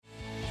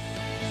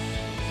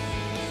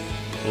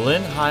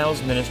Lynn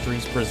Hiles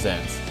Ministries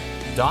presents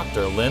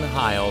Dr. Lynn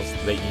Hiles,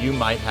 that you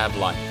might have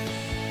life.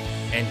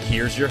 And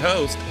here's your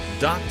host,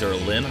 Dr.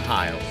 Lynn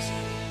Hiles.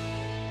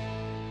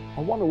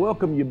 I want to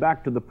welcome you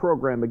back to the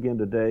program again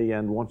today,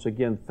 and once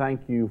again,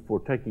 thank you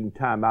for taking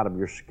time out of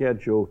your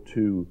schedule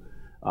to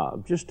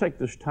just take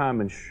this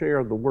time and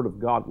share the Word of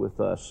God with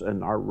us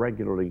in our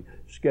regularly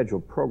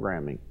scheduled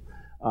programming.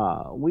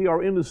 We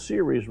are in a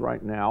series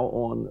right now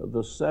on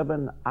the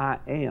 7 I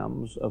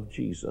Ams of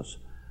Jesus.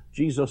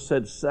 Jesus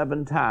said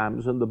 7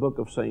 times in the book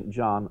of St.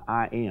 John,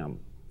 I am.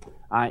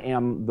 I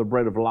am the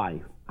bread of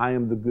life. I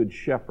am the good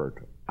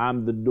shepherd.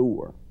 I'm the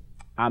door.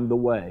 I'm the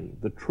way,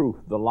 the truth,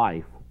 the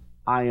life.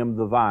 I am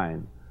the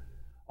vine.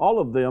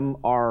 All of them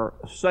are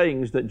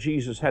sayings that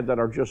Jesus had that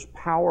are just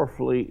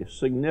powerfully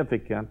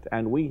significant,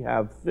 and we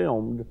have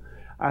filmed,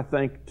 I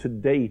think, to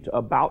date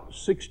about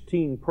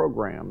 16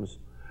 programs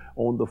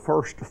on the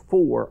first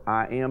 4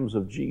 I Ams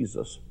of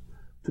Jesus.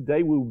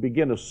 Today we will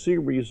begin a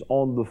series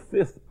on the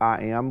 5th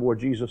I am, where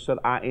Jesus said,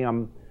 I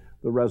am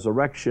the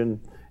resurrection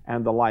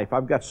and the life.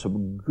 I've got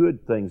some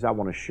good things I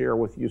want to share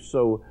with you,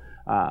 so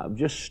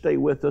just stay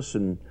with us,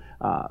 and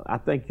I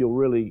think you'll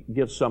really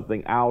get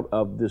something out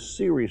of this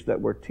series that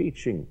we're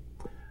teaching.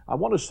 I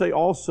want to say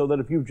also that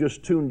if you've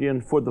just tuned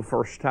in for the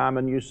first time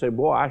and you say,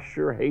 boy, I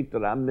sure hate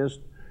that I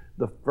missed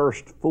the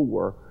first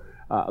 4,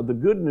 the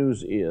good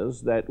news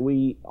is that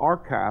we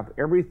archive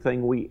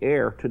everything we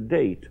air to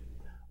date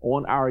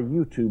on our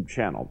YouTube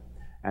channel.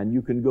 And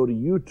you can go to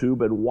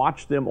YouTube and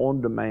watch them on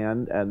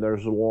demand, and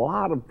there's a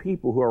lot of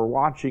people who are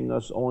watching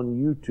us on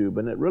YouTube,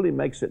 and it really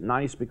makes it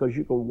nice because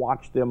you can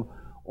watch them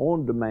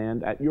on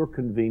demand at your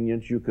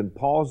convenience. You can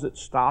pause it,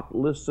 stop,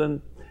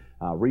 listen,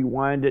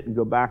 rewind it, and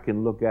go back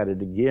and look at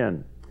it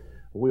again.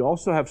 We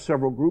also have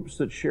several groups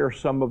that share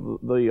some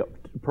of the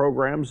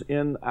programs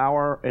in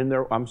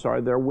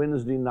their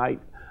Wednesday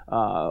night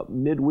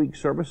midweek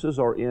services,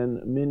 or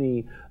in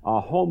many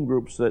home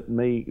groups that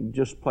may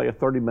just play a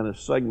 30-minute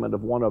segment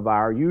of one of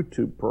our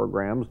YouTube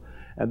programs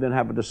and then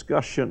have a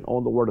discussion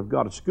on the Word of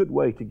God. It's a good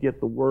way to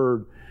get the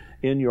Word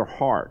in your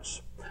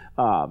hearts.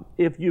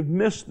 If you've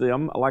missed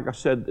them, like I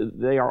said,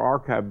 they are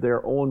archived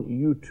there on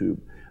YouTube.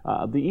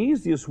 The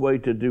easiest way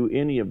to do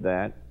any of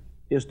that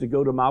is to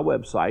go to my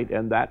website,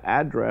 and that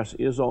address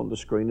is on the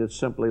screen. It's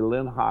simply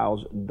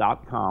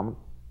lynnhiles.com.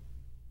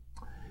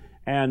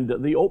 And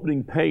the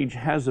opening page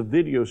has a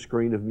video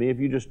screen of me. If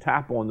you just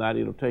tap on that,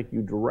 it'll take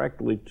you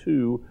directly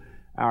to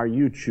our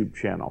YouTube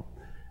channel.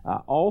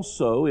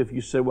 Also, if you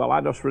say, well,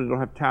 I just really don't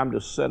have time to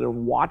sit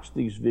and watch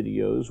these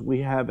videos, we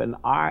have a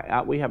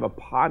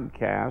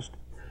podcast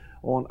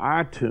on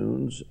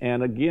iTunes.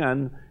 And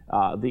again,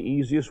 the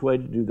easiest way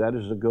to do that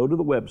is to go to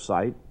the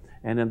website,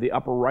 and in the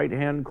upper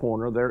right-hand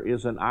corner, there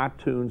is an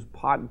iTunes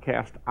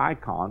podcast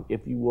icon.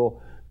 If you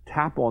will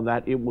tap on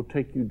that, it will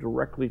take you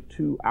directly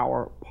to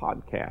our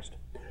podcast.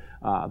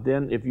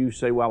 Then if you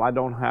say, well, I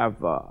don't have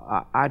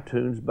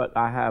iTunes, but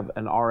I have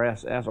an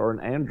RSS or an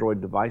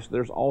Android device,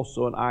 there's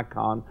also an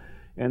icon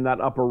in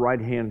that upper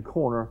right-hand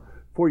corner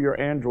for your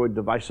Android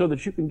device, so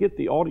that you can get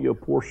the audio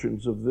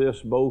portions of this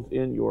both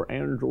in your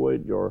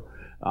Android, your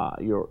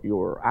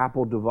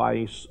Apple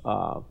device,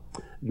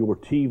 your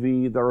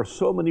TV. There are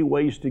so many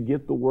ways to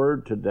get the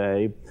Word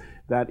today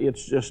that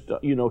it's just,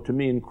 to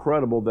me,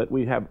 incredible that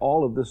we have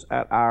all of this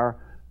at our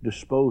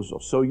disposal.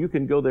 So you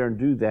can go there and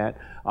do that.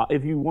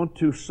 If you want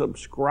to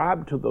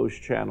subscribe to those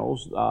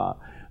channels,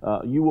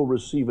 you will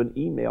receive an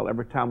email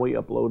every time we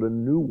upload a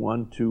new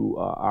one to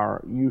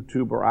our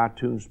YouTube or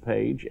iTunes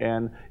page,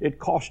 and it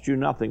costs you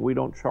nothing. We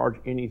don't charge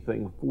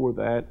anything for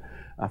that,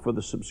 for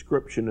the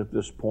subscription at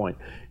this point.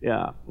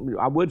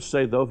 I would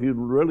say, though, if you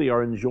really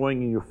are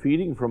enjoying and you're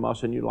feeding from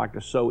us and you'd like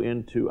to sow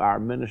into our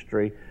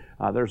ministry,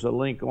 there's a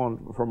link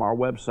from our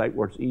website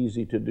where it's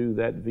easy to do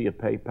that via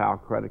PayPal,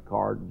 credit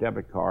card,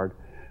 debit card,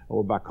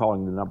 or by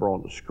calling the number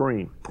on the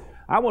screen.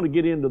 I want to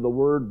get into the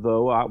Word,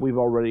 though. We've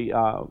already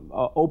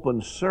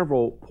opened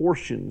several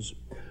portions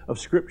of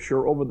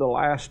Scripture over the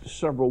last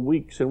several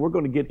weeks, and we're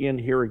going to get in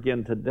here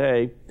again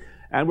today.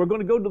 And we're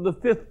going to go to the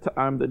 5th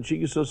time that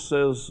Jesus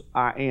says,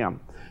 I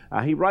am.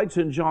 He writes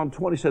in John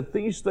 20, he said,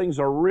 these things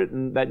are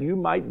written that you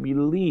might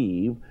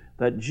believe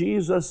that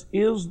Jesus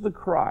is the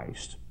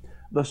Christ,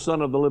 the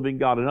Son of the living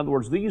God. In other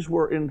words, these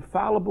were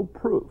infallible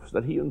proofs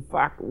that he in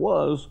fact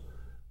was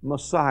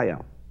Messiah.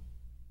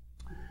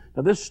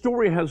 Now, this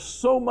story has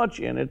so much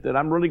in it that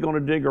I'm really going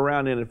to dig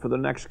around in it for the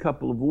next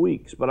couple of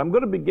weeks. But I'm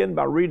going to begin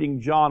by reading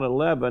John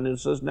 11. It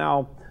says,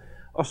 now,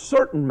 a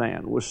certain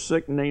man was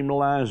sick named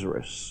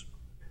Lazarus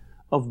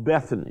of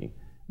Bethany,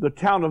 the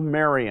town of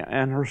Mary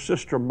and her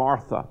sister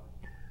Martha.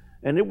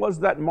 And it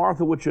was that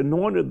Martha which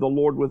anointed the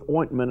Lord with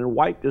ointment and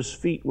wiped his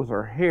feet with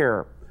her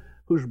hair,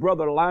 whose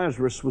brother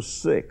Lazarus was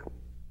sick.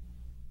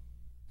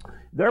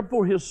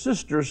 Therefore his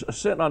sisters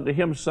sent unto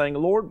him, saying,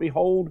 Lord,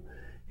 behold,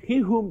 he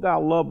whom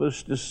thou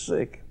lovest is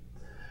sick.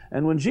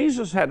 And when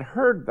Jesus had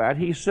heard that,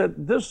 he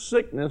said, this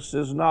sickness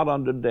is not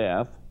unto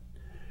death,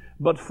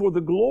 but for the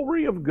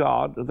glory of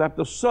God, that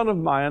the Son of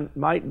Man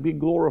might be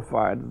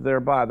glorified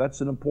thereby.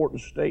 That's an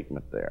important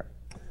statement there.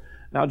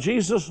 Now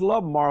Jesus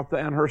loved Martha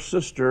and her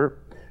sister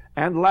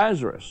and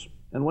Lazarus.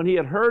 And when he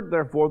had heard,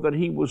 therefore, that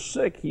he was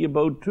sick, he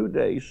abode 2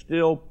 days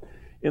still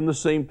in the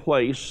same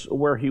place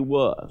where he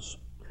was.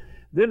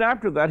 Then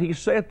after that he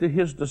said to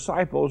his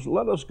disciples,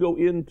 Let us go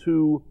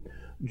into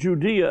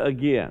Judea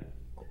again.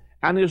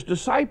 And his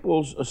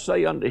disciples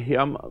say unto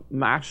him,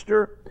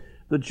 Master,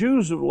 the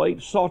Jews of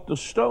late sought to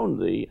stone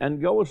thee,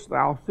 and goest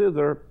thou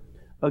thither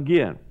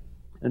again?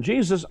 And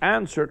Jesus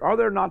answered, Are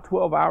there not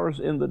 12 hours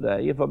in the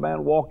day? If a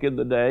man walk in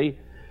the day,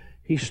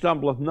 he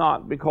stumbleth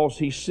not, because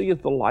he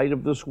seeth the light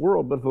of this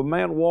world. But if a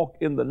man walk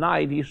in the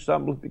night, he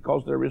stumbleth,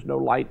 because there is no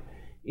light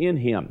in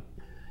him.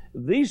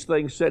 These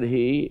things said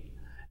he,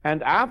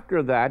 and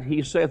after that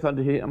he saith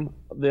unto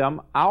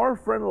them, Our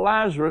friend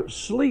Lazarus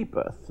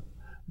sleepeth,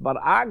 but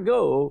I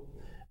go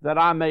that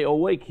I may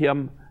awake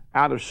him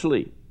out of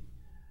sleep.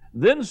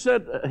 Then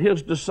said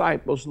his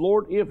disciples,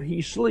 Lord, if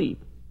he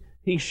sleep,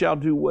 he shall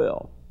do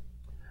well.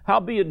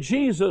 Howbeit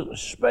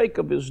Jesus spake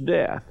of his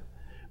death,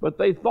 but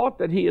they thought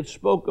that he had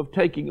spoke of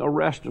taking a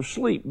rest of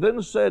sleep.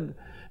 Then said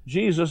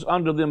Jesus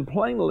unto them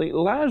plainly,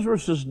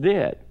 Lazarus is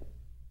dead,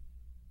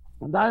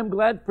 and I am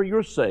glad for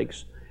your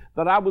sakes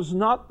that I was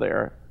not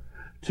there,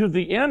 to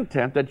the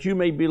intent that you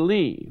may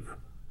believe.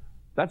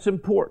 That's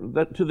important,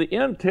 that to the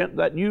intent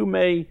that you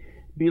may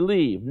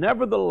believe.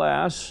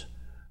 Nevertheless,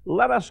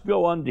 let us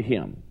go unto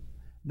him.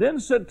 Then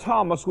said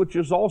Thomas, which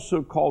is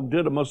also called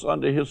Didymus,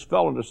 unto his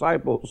fellow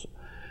disciples,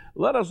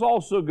 Let us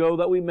also go,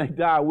 that we may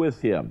die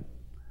with him.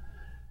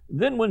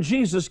 Then when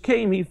Jesus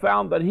came, he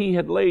found that he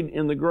had laid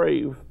in the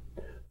grave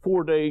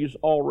 4 days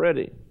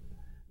already.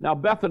 Now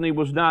Bethany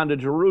was nigh to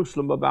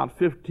Jerusalem, about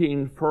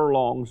 15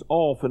 furlongs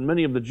off, and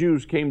many of the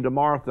Jews came to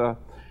Martha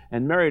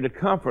and Mary to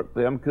comfort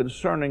them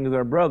concerning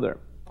their brother.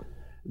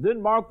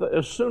 Then Martha,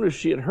 as soon as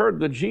she had heard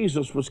that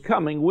Jesus was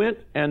coming, went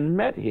and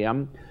met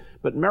him,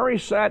 but Mary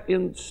sat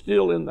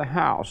still in the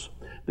house.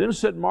 Then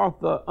said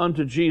Martha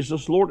unto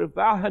Jesus, Lord, if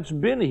thou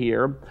hadst been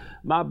here,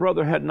 my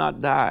brother had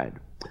not died.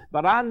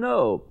 But I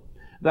know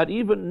that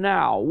even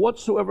now,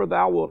 whatsoever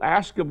thou wilt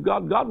ask of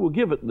God, God will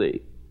give it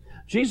thee.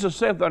 Jesus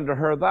saith unto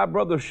her, Thy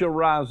brother shall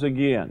rise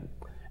again.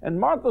 And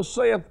Martha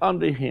saith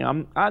unto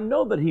him, I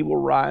know that he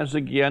will rise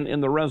again in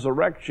the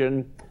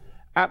resurrection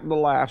at the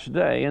last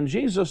day. And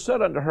Jesus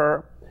said unto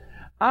her,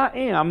 I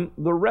am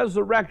the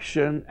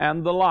resurrection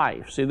and the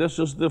life. See, this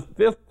is the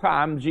 5th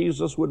time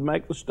Jesus would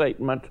make the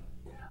statement,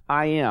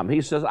 I am. He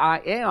says,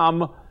 I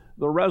am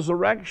the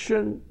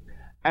resurrection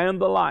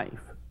and the life.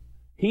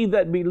 He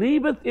that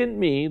believeth in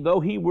me, though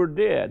he were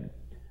dead,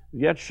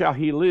 yet shall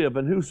he live.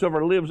 And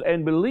whosoever lives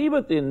and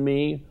believeth in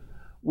me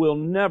will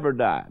never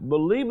die.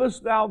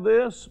 Believest thou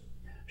this?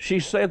 She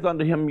saith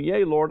unto him,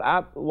 Yea, Lord,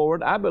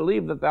 I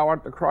believe that thou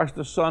art the Christ,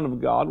 the Son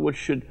of God, which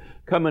should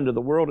come into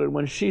the world. And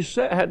when she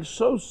had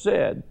so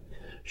said,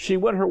 she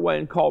went her way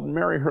and called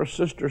Mary her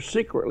sister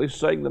secretly,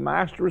 saying, The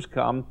Master is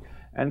come,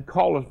 and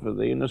calleth for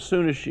thee. And as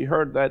soon as she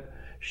heard that,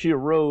 she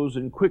arose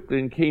and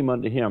quickly came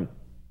unto him.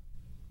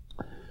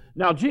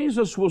 Now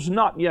Jesus was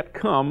not yet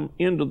come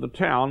into the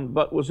town,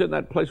 but was in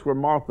that place where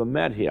Martha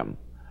met him.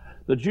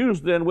 The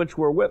Jews then which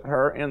were with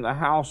her in the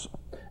house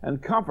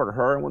and comforted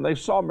her, and when they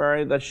saw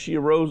Mary, that she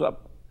arose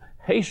up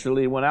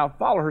hastily, went out,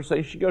 followed her,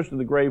 saying, She goes to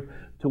the grave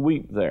to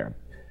weep there.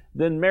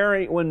 Then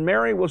when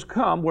Mary was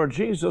come where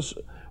Jesus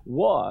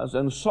was,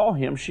 and saw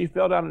him, she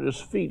fell down at his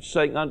feet,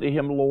 saying unto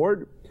him,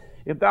 Lord,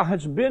 if thou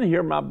hadst been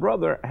here, my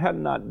brother had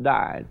not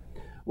died.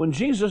 When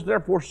Jesus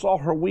therefore saw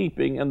her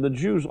weeping, and the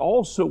Jews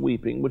also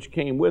weeping, which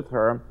came with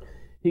her,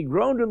 he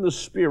groaned in the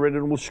spirit,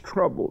 and was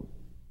troubled,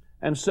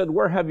 and said,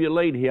 Where have you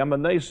laid him?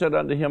 And they said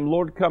unto him,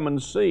 Lord, come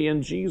and see.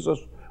 And Jesus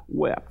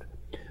wept.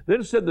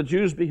 Then said the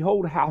Jews,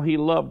 Behold how he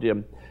loved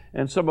him.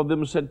 And some of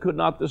them said, Could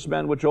not this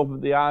man which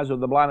opened the eyes of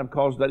the blind have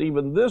caused that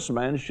even this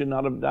man should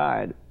not have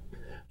died?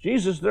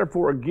 Jesus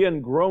therefore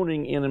again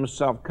groaning in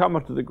himself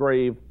cometh to the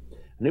grave,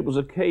 and it was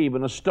a cave,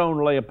 and a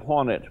stone lay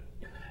upon it.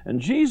 And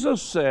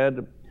Jesus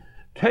said,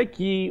 Take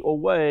ye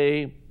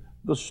away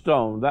the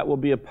stone. That will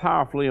be a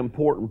powerfully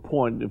important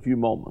point in a few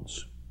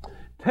moments.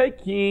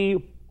 Take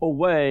ye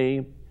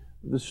away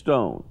the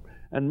stone.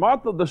 And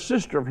Martha, the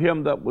sister of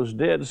him that was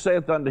dead,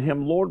 saith unto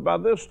him, Lord, by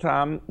this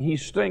time he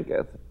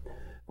stinketh,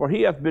 for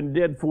he hath been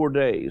dead 4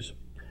 days.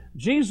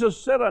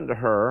 Jesus said unto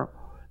her,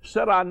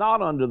 Said I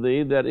not unto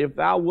thee that if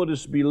thou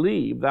wouldest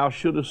believe, thou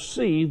shouldest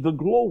see the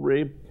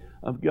glory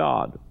of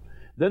God?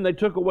 Then they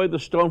took away the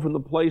stone from the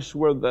place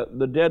where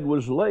the dead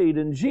was laid,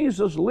 and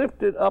Jesus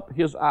lifted up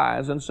his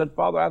eyes and said,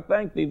 Father, I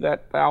thank thee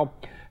that thou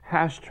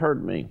hast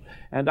heard me.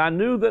 And I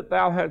knew that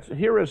thou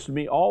hearest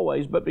me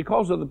always, but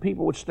because of the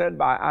people which stand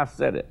by, I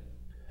said it,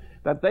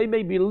 that they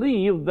may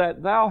believe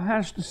that thou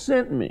hast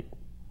sent me.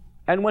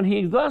 And when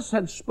he thus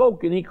had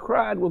spoken, he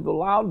cried with a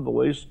loud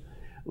voice,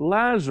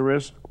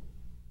 Lazarus,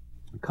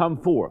 come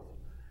forth.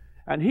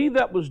 And he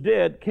that was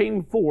dead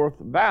came forth,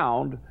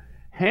 bound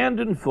hand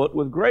and foot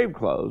with grave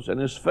clothes, and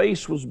his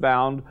face was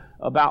bound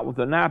about with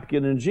a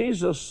napkin. And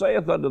Jesus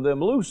saith unto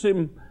them, Loose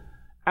him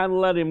and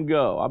let him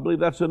go. I believe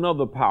that's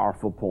another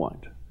powerful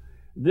point.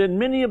 Then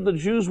many of the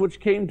Jews which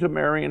came to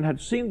Mary and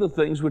had seen the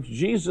things which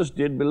Jesus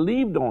did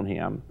believed on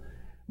him.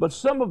 But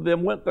some of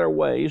them went their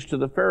ways to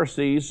the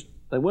Pharisees.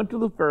 They went to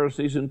the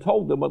Pharisees and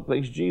told them what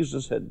things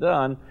Jesus had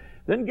done.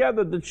 Then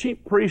gathered the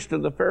chief priests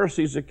and the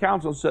Pharisees a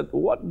council and said,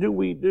 What do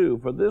we do?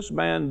 For this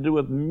man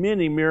doeth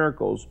many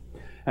miracles.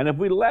 And if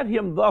we let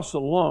him thus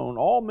alone,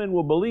 all men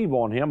will believe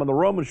on him, and the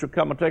Romans shall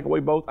come and take away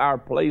both our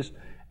place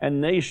and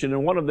nation.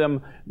 And one of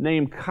them,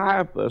 named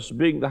Caiaphas,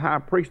 being the high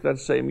priest that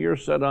same year,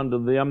 said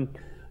unto them,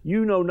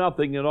 You know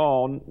nothing at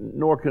all,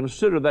 nor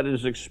consider that it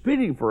is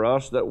expedient for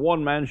us that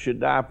one man should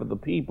die for the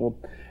people,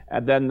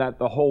 and then that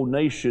the whole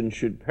nation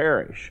should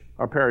perish,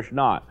 or perish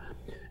not.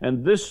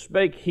 And this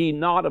spake he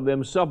not of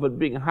himself, but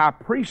being high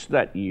priest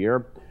that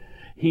year,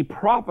 he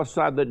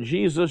prophesied that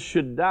Jesus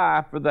should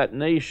die for that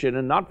nation,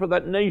 and not for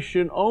that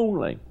nation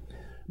only,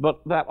 but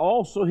that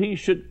also he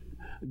should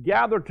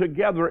gather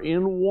together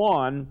in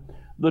one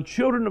the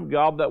children of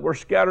God that were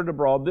scattered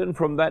abroad. Then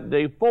from that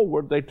day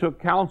forward they took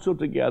counsel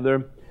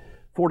together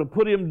for to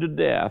put him to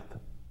death.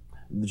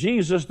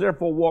 Jesus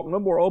therefore walked no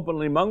more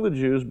openly among the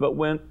Jews, but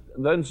went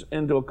thence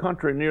into a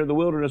country near the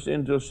wilderness,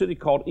 into a city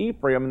called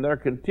Ephraim, and there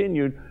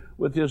continued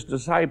with his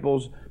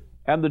disciples.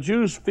 And the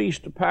Jews'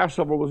 feast of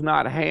Passover was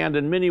not at hand,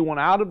 and many went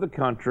out of the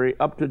country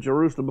up to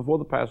Jerusalem before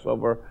the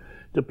Passover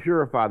to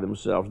purify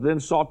themselves.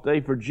 Then sought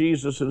they for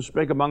Jesus, and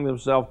spake among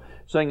themselves,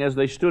 saying, as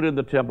they stood in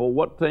the temple,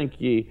 What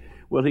think ye,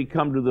 will he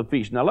come to the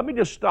feast? Now let me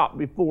just stop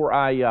before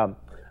I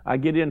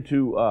get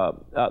into,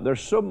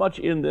 there's so much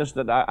in this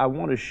that I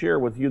want to share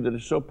with you that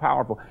is so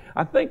powerful.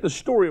 I think the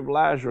story of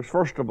Lazarus,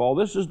 first of all,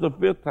 this is the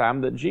fifth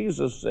time that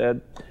Jesus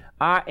said,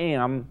 I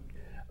am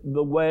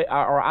the way,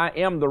 or I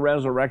am the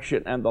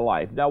resurrection and the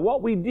life. Now,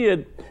 what we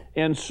did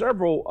in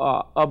several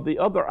of the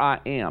other I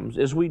ams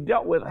is we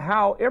dealt with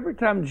how every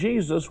time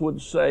Jesus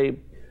would say,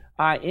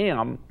 I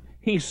am,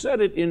 he said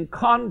it in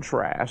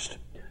contrast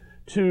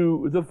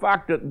to the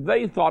fact that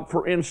they thought,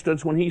 for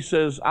instance, when he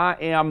says, I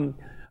am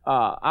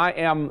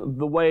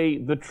the way,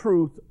 the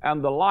truth,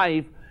 and the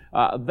life,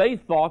 they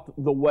thought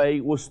the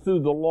way was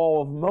through the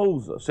law of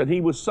Moses. And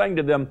he was saying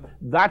to them,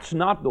 that's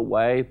not the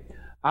way,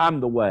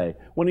 I'm the way.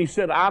 When he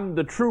said, I'm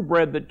the true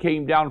bread that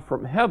came down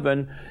from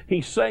heaven,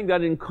 he's saying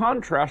that in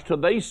contrast to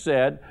they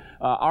said,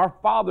 our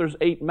fathers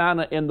ate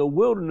manna in the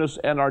wilderness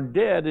and are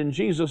dead. And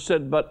Jesus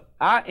said, but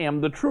I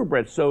am the true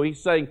bread. So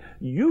he's saying,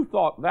 you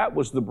thought that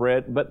was the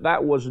bread, but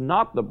that was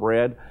not the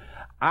bread.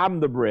 I'm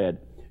the bread.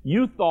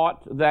 You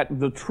thought that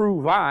the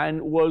true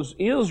vine was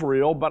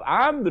Israel, but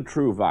I'm the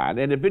true vine.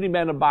 And if any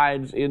man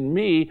abides in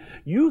me,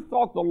 you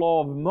thought the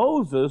law of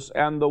Moses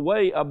and the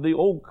way of the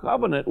old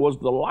covenant was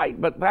the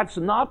light, but that's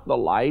not the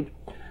light.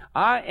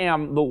 I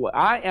am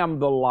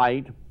the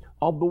light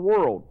of the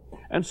world.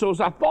 And so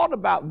as I thought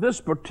about this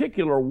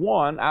particular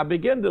one, I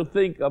began to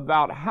think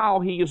about how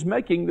he is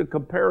making the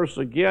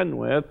comparison again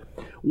with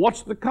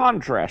what's the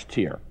contrast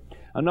here.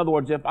 In other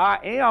words, if I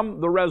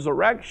am the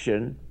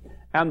resurrection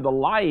and the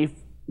life,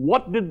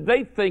 what did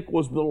they think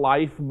was the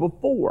life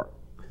before?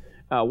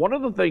 One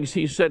of the things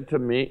he says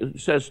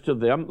to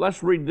them,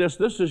 let's read this.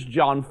 This is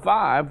John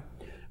 5,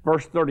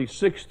 verse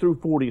 36 through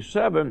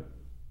 47.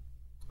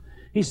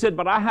 He said,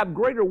 but I have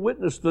greater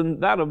witness than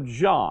that of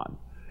John,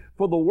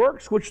 for the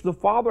works which the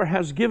Father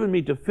has given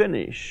me to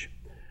finish,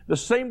 the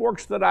same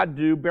works that I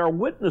do bear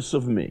witness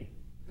of me,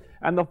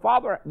 and the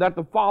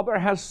Father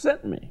has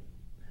sent me.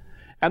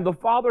 And the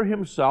Father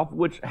himself,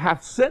 which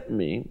hath sent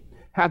me,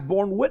 hath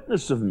borne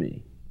witness of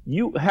me.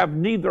 You have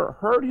neither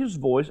heard his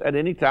voice at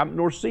any time,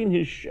 nor seen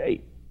his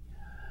shape.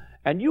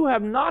 And you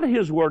have not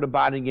his word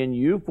abiding in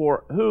you,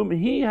 for whom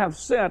he hath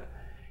sent,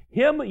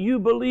 him you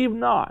believe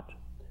not.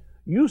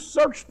 You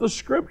search the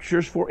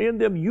Scriptures, for in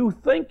them you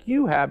think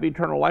you have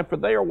eternal life, for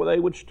they are they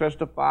which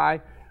testify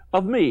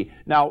of me.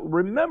 Now,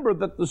 remember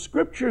that the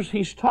Scriptures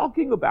he's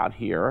talking about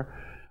here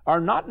are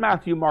not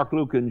Matthew, Mark,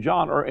 Luke, and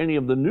John, or any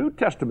of the New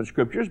Testament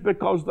Scriptures,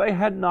 because they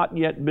had not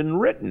yet been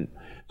written.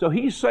 So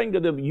he's saying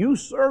to them, you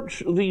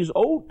search these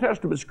Old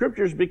Testament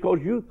Scriptures because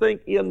you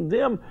think in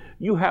them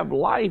you have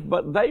life,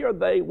 but they are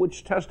they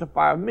which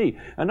testify of me.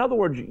 In other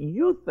words,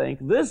 you think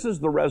this is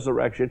the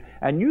resurrection,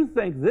 and you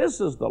think this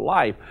is the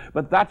life,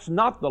 but that's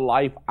not the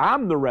life.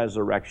 I'm the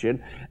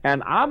resurrection,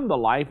 and I'm the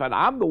life, and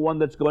I'm the one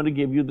that's going to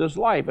give you this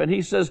life. And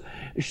he says,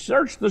 you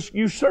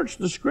search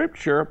the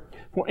Scripture,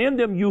 for in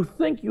them you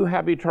think you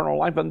have eternal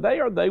life, and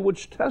they are they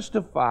which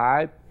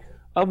testify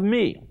of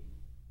me.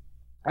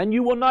 And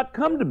you will not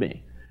come to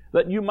me,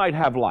 that you might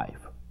have life.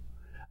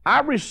 I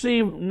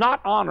receive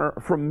not honor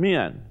from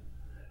men,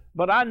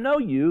 but I know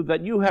you,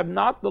 that you have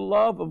not the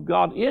love of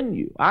God in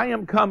you. I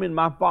am come in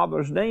my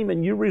Father's name,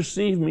 and you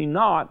receive me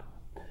not.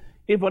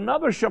 If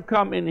another shall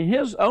come in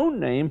his own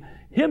name,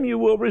 him you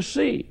will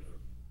receive.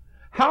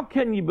 How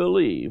can you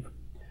believe,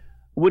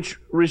 which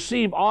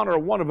receive honor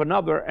one of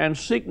another, and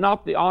seek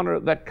not the honor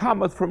that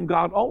cometh from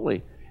God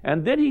only?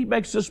 And then he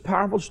makes this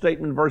powerful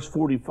statement, verse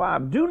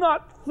 45, do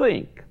not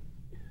think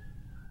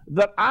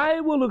that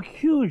I will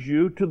accuse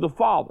you to the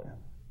Father.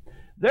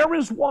 There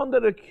is one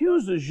that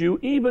accuses you,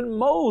 even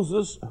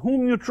Moses,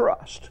 whom you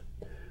trust.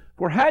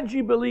 For had ye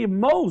believed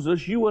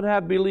Moses, you would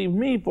have believed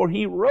me, for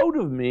he wrote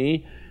of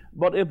me.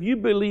 But if you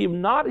believe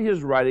not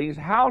his writings,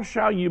 how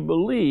shall you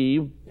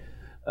believe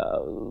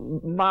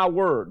my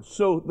words?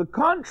 So the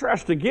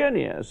contrast again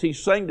is,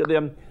 he's saying to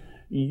them,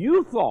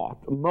 you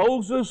thought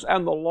Moses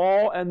and the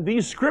law and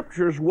these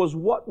scriptures was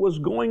what was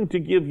going to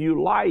give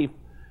you life,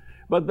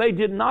 but they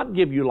did not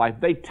give you life.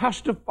 They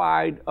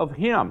testified of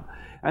him.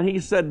 And he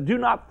said, do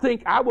not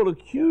think I will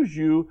accuse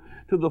you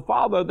to the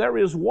Father. There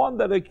is one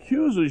that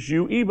accuses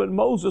you, even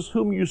Moses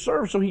whom you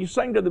serve. So he's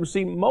saying to them,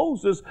 see,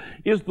 Moses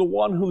is the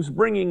one who's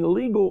bringing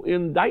legal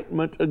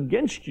indictment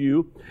against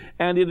you,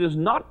 and it is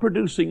not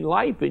producing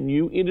life in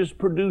you, it is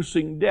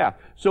producing death.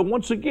 So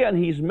once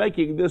again, he's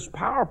making this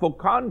powerful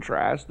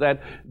contrast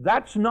that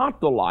that's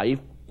not the life,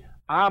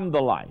 I'm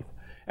the life.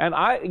 And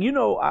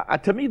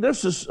to me,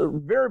 this is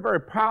very, very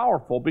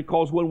powerful,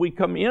 because when we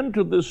come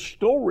into this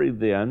story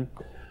then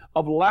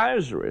of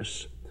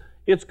Lazarus,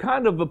 it's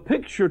kind of a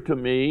picture to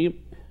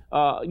me.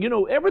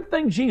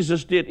 Everything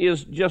Jesus did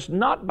is just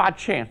not by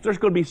chance. There's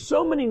going to be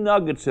so many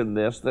nuggets in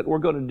this that we're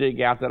going to dig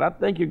out that I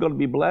think you're going to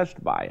be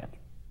blessed by it.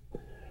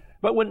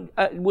 But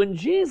when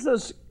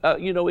Jesus,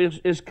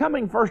 is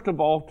coming first of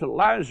all to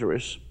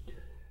Lazarus,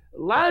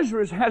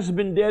 Lazarus has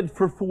been dead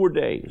for 4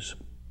 days.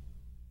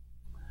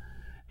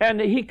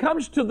 And he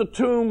comes to the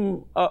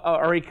tomb,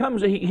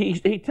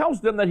 he tells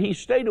them that he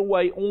stayed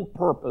away on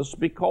purpose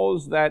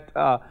because that,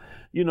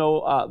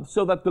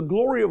 so that the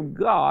glory of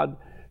God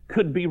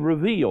could be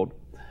revealed.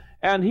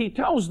 And he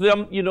tells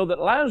them, that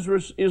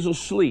Lazarus is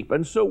asleep.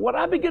 And so what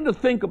I begin to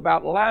think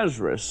about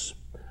Lazarus,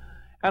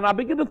 and I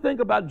begin to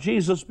think about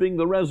Jesus being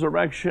the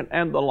resurrection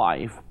and the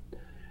life,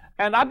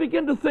 and I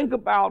begin to think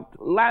about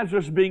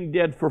Lazarus being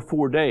dead for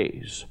 4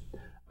 days.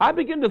 I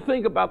begin to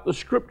think about the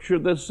scripture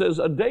that says,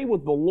 a day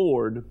with the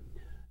Lord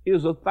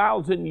is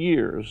 1,000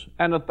 years,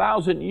 and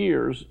 1,000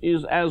 years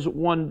is as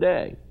one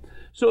day.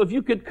 So if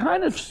you could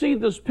kind of see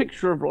this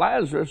picture of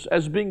Lazarus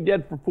as being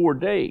dead for 4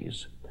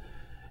 days,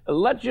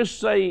 let's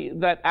just say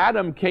that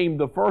Adam came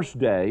the first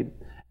day,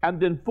 and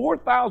then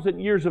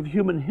 4,000 years of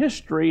human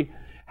history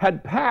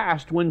had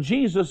passed when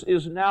Jesus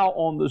is now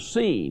on the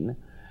scene.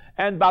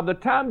 And by the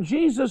time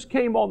Jesus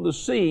came on the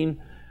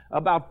scene,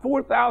 about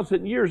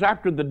 4,000 years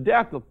after the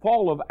death, the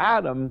fall of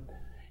Adam,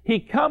 he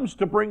comes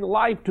to bring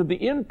life to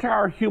the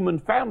entire human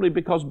family,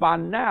 because by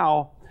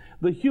now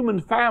the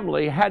human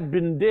family had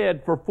been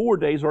dead for 4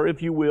 days, or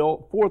if you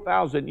will,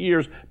 4,000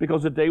 years,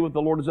 because a day with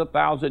the Lord is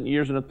 1,000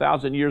 years, and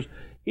 1,000 years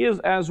is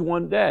as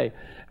one day.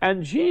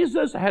 And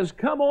Jesus has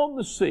come on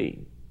the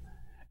scene,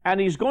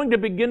 and he's going to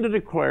begin to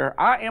declare,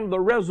 I am the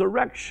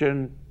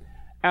resurrection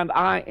and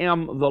I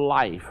am the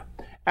life.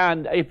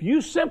 And if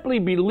you simply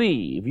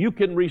believe, you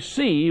can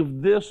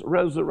receive this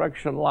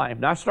resurrection life.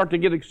 Now I start to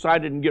get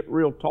excited and get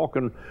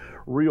talking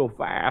real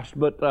fast,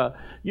 but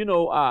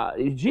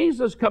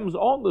Jesus comes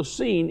on the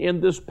scene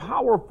in this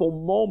powerful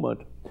moment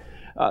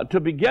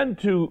to begin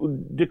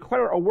to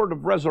declare a word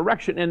of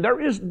resurrection. And there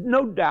is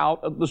no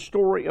doubt that the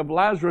story of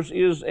Lazarus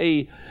is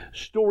a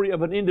story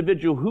of an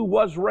individual who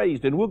was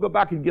raised. And we'll go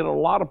back and get a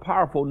lot of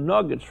powerful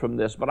nuggets from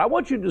this. But I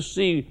want you to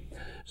see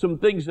some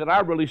things that I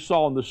really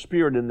saw in the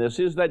Spirit in this,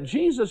 is that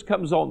Jesus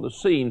comes on the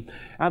scene,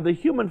 and the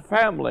human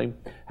family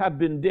have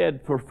been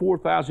dead for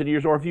 4,000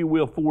 years, or if you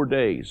will, 4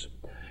 days.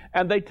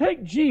 And they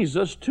take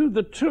Jesus to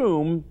the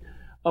tomb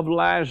of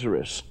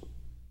Lazarus.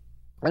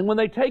 And when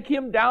they take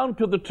him down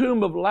to the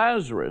tomb of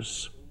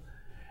Lazarus,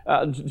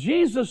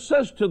 Jesus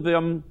says to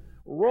them,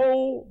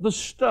 roll the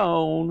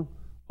stone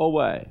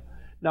away.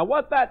 Now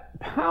what that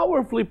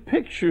powerfully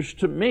pictures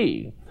to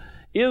me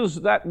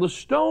is that the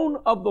stone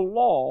of the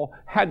law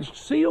had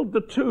sealed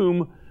the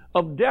tomb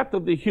of death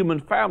of the human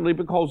family,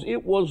 because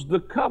it was the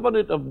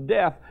covenant of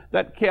death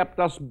that kept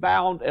us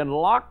bound and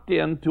locked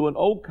into an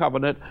old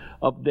covenant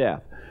of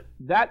death.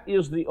 That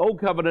is the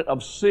old covenant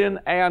of sin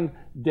and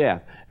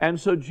death. And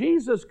so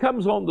Jesus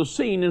comes on the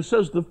scene and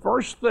says the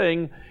first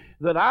thing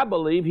that I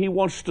believe he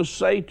wants to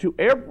say to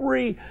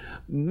every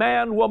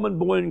man, woman,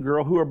 boy, and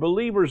girl who are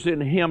believers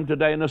in him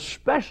today, and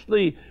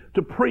especially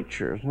to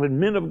preachers and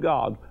men of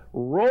God: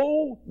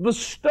 roll the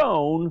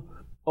stone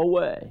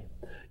away.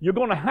 You're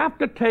going to have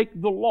to take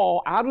the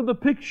law out of the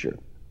picture.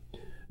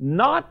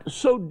 Not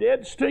so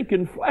dead,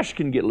 stinking flesh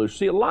can get loose.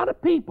 See, a lot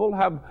of people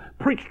have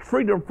preached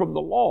freedom from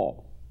the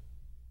law,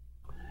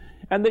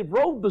 and they've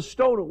rolled the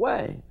stone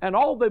away, and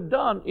all they've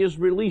done is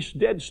release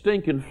dead,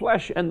 stinking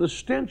flesh and the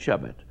stench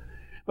of it.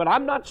 But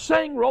I'm not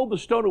saying roll the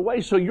stone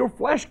away so your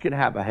flesh can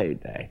have a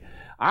heyday.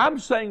 I'm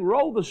saying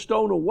roll the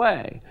stone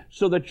away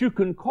so that you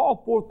can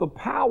call forth the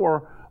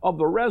power of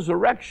the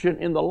resurrection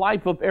in the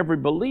life of every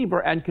believer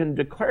and can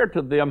declare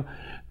to them,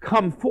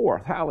 come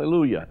forth.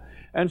 Hallelujah.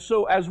 And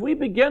so as we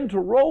begin to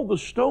roll the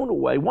stone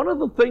away, one of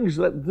the things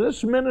that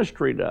this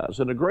ministry does,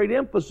 and a great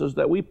emphasis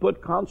that we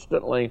put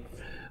constantly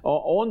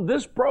on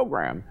this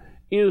program,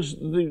 is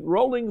the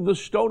rolling the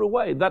stone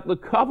away. That the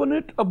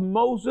covenant of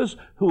Moses,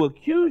 who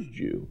accused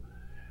you,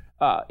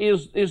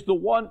 is the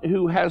one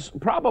who has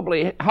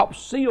probably helped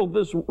seal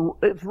this.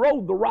 It's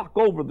rolled the rock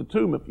over the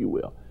tomb, if you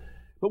will.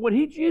 But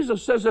when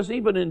Jesus says this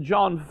even in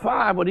John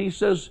 5, when he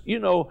says,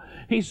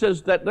 he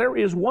says that there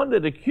is one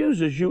that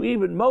accuses you,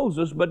 even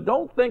Moses, but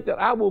don't think that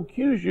I will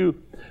accuse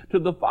you to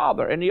the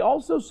Father. And he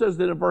also says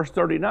that in verse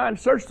 39,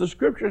 search the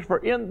Scriptures, for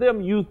in them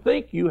you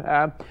think you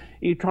have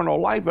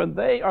eternal life, and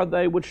they are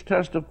they which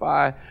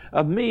testify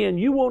of me, and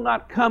you will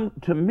not come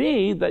to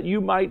me that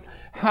you might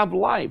have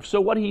life. So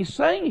what he's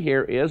saying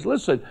here is,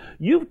 listen,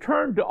 you've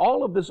turned to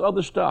all of this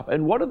other stuff,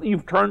 and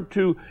you've turned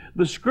to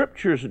the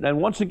Scriptures.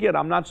 And once again,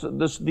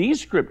 these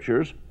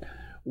Scriptures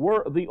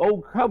were the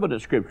Old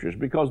Covenant Scriptures,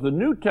 because the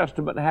New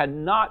Testament had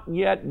not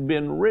yet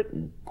been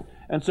written.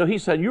 And so he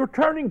said, you're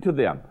turning to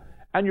them,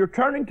 and you're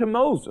turning to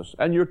Moses,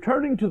 and you're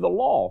turning to the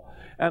law.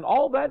 And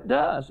all that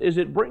does is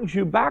it brings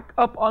you back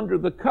up under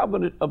the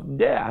covenant of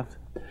death,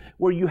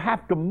 where you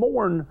have to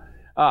mourn,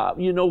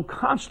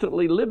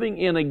 constantly living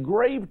in a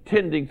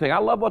grave-tending thing. I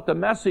love what the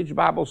Message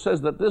Bible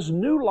says, that this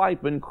new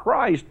life in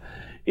Christ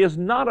is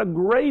not a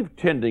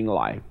grave-tending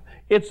life.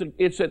 It's an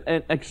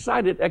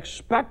excited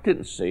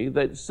expectancy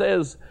that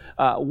says,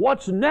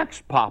 what's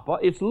next, Papa?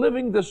 It's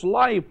living this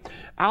life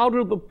out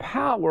of the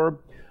power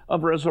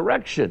of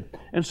resurrection.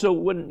 And so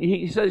when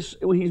he says,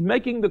 he's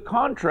making the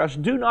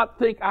contrast, do not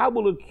think I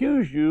will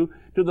accuse you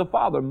to the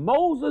Father.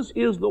 Moses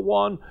is the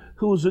one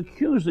who is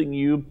accusing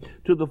you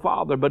to the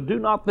Father, but do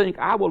not think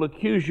I will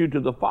accuse you to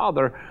the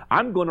Father.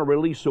 I'm going to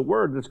release a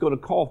word that's going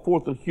to call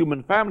forth the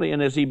human family.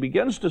 And as he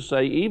begins to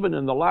say, even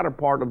in the latter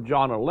part of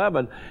John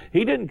 11,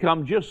 he didn't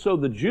come just so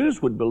the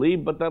Jews would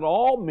believe, but that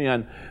all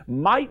men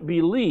might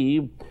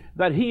believe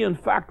that he in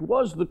fact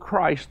was the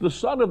Christ, the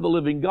Son of the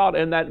living God,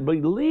 and that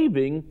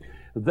believing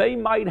they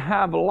might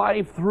have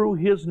life through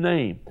his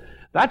name.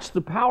 That's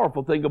the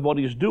powerful thing of what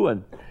he's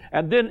doing.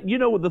 And then,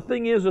 the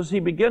thing is, as he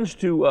begins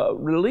to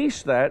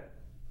release that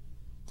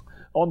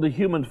on the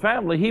human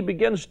family, he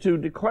begins to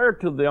declare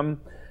to them,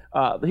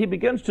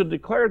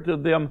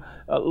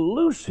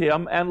 loose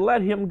him and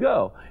let him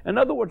go. In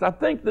other words, I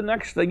think the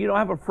next thing, I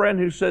have a friend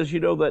who says,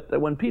 that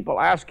when people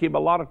ask him a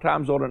lot of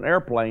times on an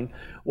airplane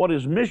what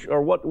his mission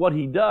or what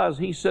he does,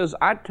 he says,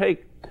 I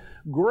take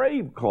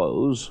grave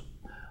clothes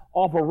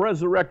off of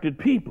resurrected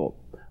people.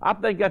 I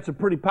think that's a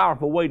pretty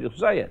powerful way to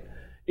say it,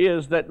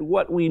 is that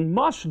what we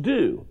must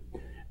do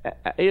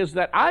is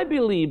that I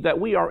believe that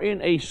we are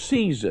in a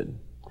season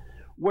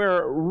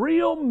where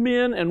real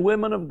men and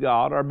women of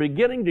God are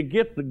beginning to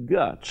get the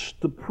guts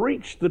to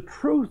preach the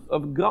truth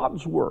of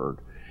God's Word,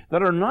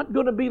 that are not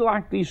going to be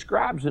like these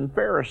scribes and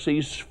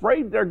Pharisees,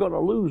 afraid they're going to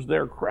lose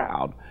their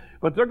crowd,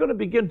 but they're going to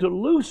begin to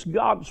loose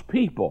God's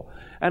people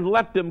and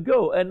let them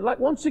go. And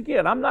once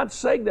again, I'm not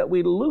saying that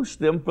we loose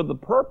them for the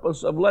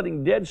purpose of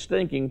letting dead,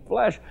 stinking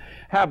flesh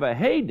have a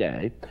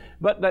heyday,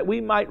 but that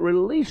we might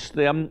release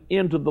them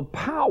into the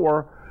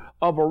power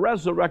of a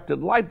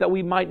resurrected life, that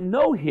we might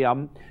know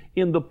him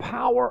in the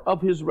power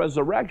of his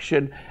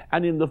resurrection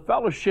and in the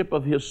fellowship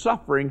of his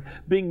suffering,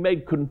 being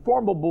made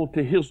conformable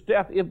to his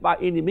death, if by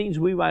any means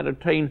we might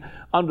attain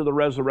unto the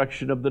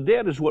resurrection of the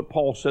dead, is what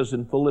Paul says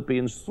in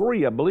Philippians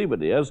 3, I believe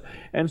it is.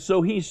 And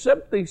so he's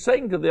simply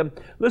saying to them,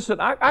 listen,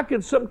 I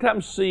can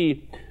sometimes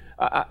see,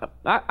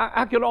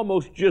 I can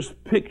almost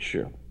just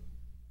picture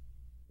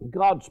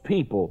God's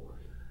people,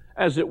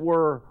 as it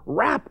were,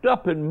 wrapped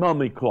up in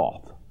mummy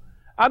cloth.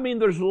 I mean,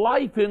 there's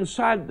life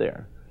inside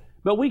there,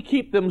 but we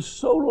keep them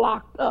so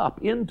locked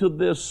up into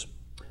this,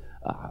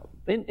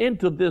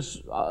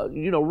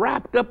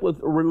 wrapped up with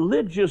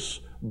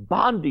religious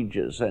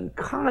bondages and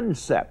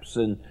concepts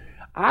and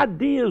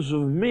ideas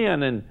of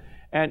men,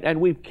 and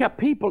we've kept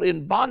people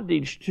in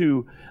bondage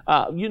to,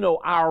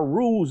 our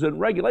rules and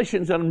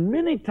regulations, and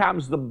many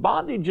times the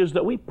bondages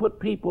that we put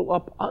people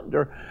up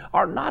under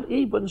are not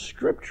even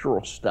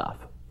scriptural stuff.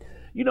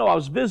 I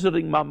was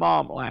visiting my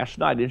mom last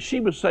night, and she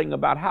was saying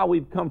about how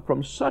we've come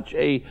from such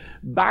a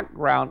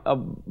background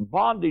of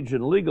bondage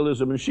and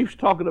legalism, and she was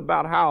talking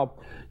about how,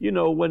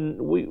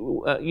 when we,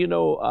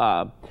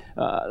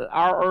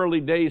 our early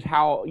days,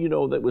 how,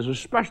 that was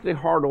especially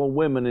hard on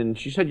women, and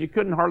she said you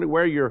couldn't hardly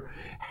wear your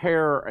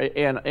hair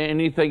and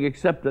anything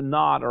except a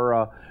knot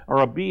or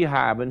a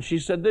beehive, and she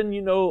said then,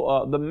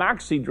 the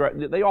maxi dress,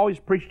 they always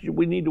preached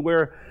we need to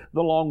wear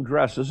the long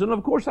dresses. And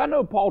of course, I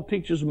know Paul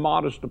teaches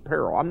modest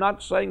apparel. I'm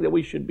not saying that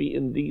we should be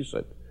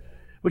indecent.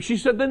 But she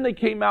said then they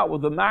came out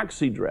with the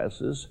maxi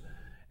dresses,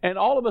 and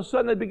all of a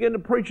sudden they began to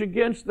preach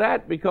against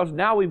that because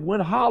now we've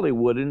went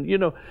Hollywood. And,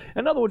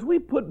 in other words, we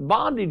put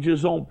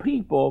bondages on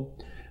people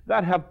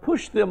that have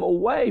pushed them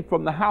away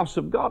from the house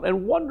of God,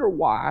 and wonder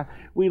why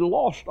we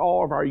lost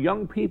all of our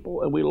young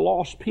people and we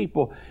lost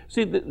people.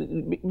 See,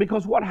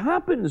 because what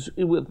happens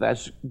with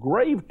this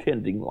grave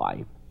tending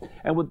life,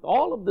 and with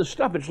all of this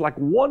stuff, it's like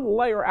one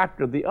layer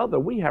after the other.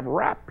 We have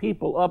wrapped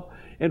people up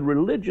in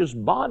religious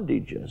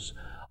bondages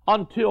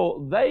until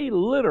they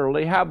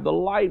literally have the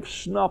life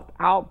snuffed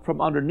out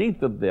from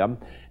underneath of them.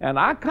 And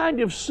I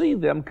kind of see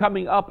them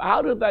coming up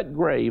out of that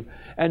grave,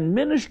 and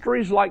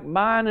ministries like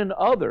mine and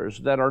others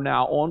that are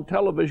now on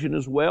television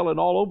as well and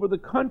all over the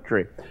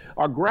country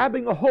are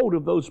grabbing a hold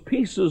of those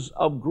pieces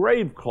of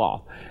grave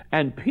cloth,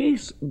 and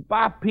piece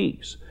by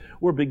piece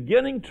we're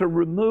beginning to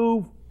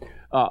remove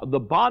the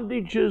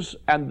bondages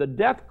and the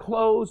death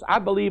clothes. I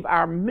believe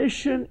our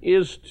mission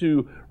is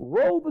to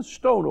roll the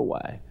stone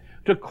away,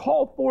 to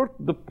call forth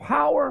the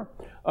power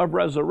of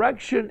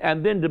resurrection,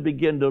 and then to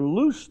begin to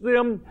loose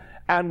them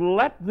and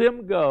let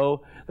them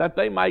go, that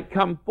they might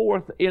come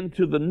forth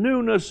into the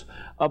newness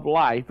of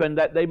life, and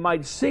that they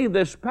might see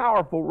this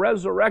powerful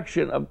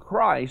resurrection of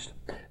Christ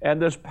and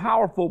this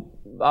powerful,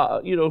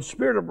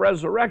 spirit of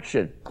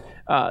resurrection.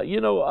 I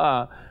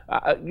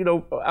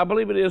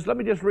believe it is. Let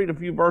me just read a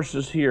few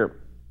verses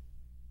here.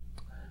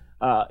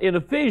 In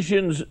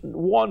Ephesians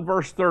 1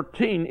 verse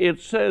 13, it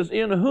says,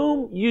 "In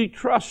whom ye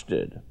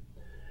trusted,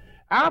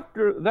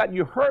 after that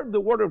you heard the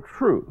word of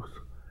truth,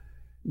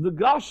 the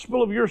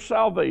gospel of your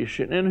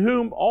salvation, in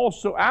whom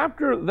also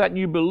after that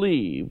you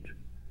believed,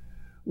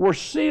 were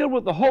sealed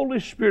with the Holy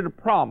Spirit of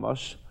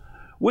promise,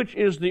 which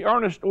is the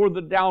earnest or the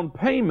down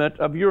payment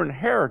of your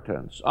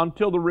inheritance,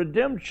 until the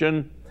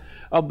redemption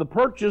of the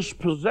purchased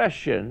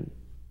possession,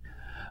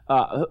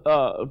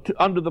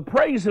 under the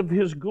praise of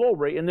his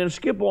glory." And then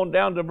skip on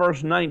down to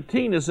verse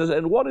 19. It says,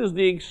 "And what is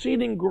the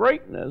exceeding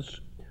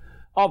greatness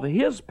of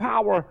his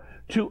power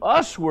to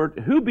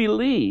usward who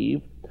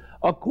believe,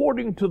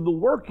 according to the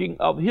working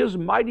of his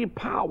mighty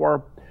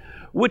power,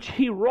 which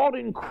he wrought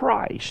in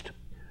Christ,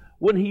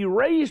 when he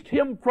raised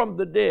him from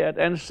the dead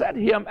and set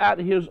him at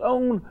his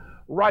own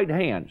right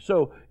hand."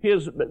 So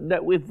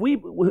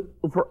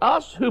for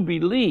us who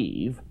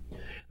believe,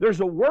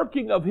 there's a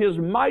working of his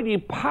mighty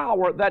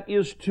power that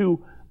is to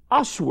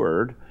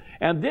usward.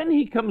 And then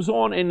he comes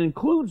on and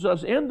includes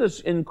us in this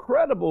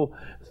incredible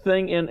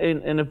thing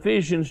in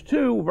Ephesians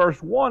 2,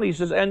 verse 1. He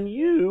says, "And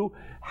you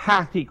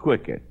hath he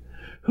quickened,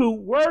 who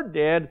were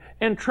dead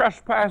in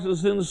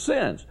trespasses and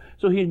sins."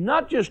 So he's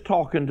not just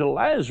talking to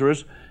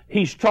Lazarus,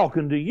 he's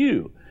talking to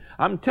you.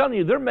 I'm telling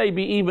you, there may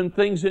be even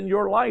things in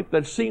your life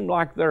that seem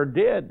like they're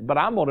dead, but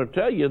I'm going to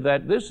tell you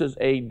that this is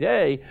a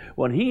day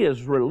when he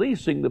is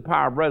releasing the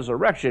power of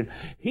resurrection.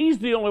 He's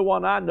the only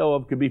one I know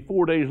of could be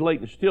 4 days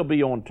late and still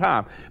be on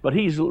time, but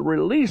he's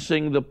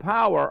releasing the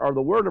power or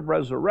the word of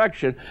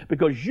resurrection,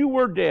 because you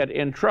were dead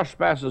in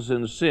trespasses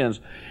and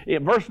sins.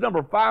 In verse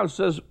number 5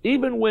 says,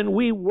 "Even when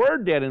we were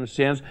dead in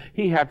sins,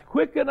 he hath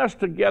quickened us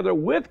together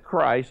with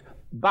Christ.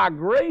 By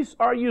grace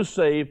are you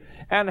saved,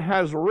 and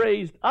has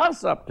raised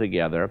us up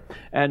together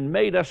and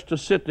made us to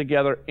sit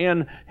together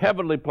in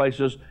heavenly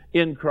places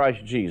in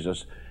Christ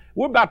Jesus."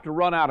 We're about to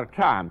run out of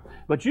time,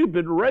 but you've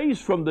been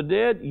raised from the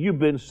dead. You've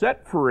been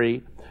set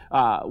free.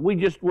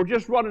 We're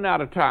just running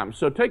out of time.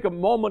 So take a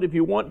moment if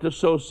you want to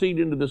sow seed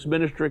into this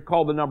ministry.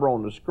 Call the number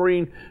on the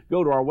screen.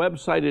 Go to our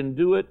website and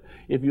do it.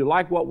 If you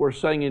like what we're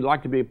saying and you'd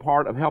like to be a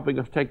part of helping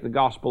us take the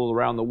gospel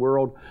around the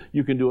world,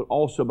 you can do it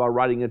also by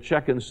writing a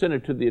check and send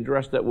it to the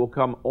address that will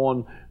come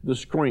on the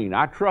screen.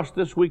 I trust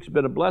this week's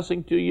been a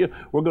blessing to you.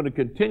 We're going to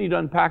continue to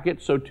unpack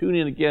it, so tune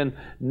in again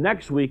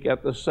next week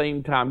at the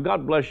same time.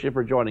 God bless you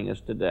for joining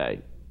us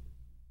today.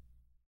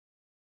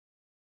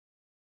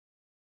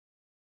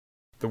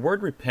 The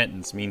word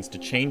repentance means to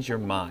change your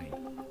mind.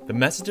 The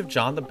message of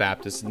John the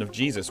Baptist and of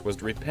Jesus was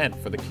to repent,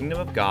 for the kingdom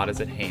of God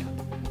is at hand.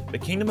 The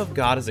kingdom of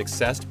God is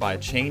accessed by a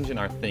change in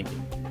our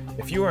thinking.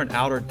 If you are in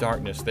outer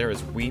darkness, there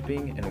is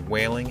weeping and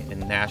wailing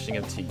and gnashing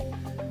of teeth.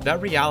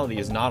 That reality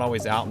is not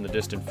always out in the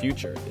distant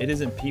future. It is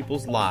in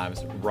people's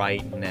lives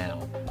right now.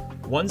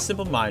 One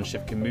simple mind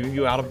shift can move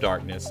you out of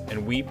darkness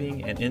and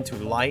weeping and into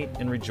light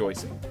and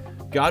rejoicing.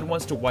 God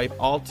wants to wipe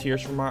all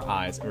tears from our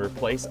eyes and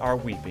replace our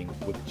weeping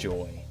with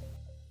joy.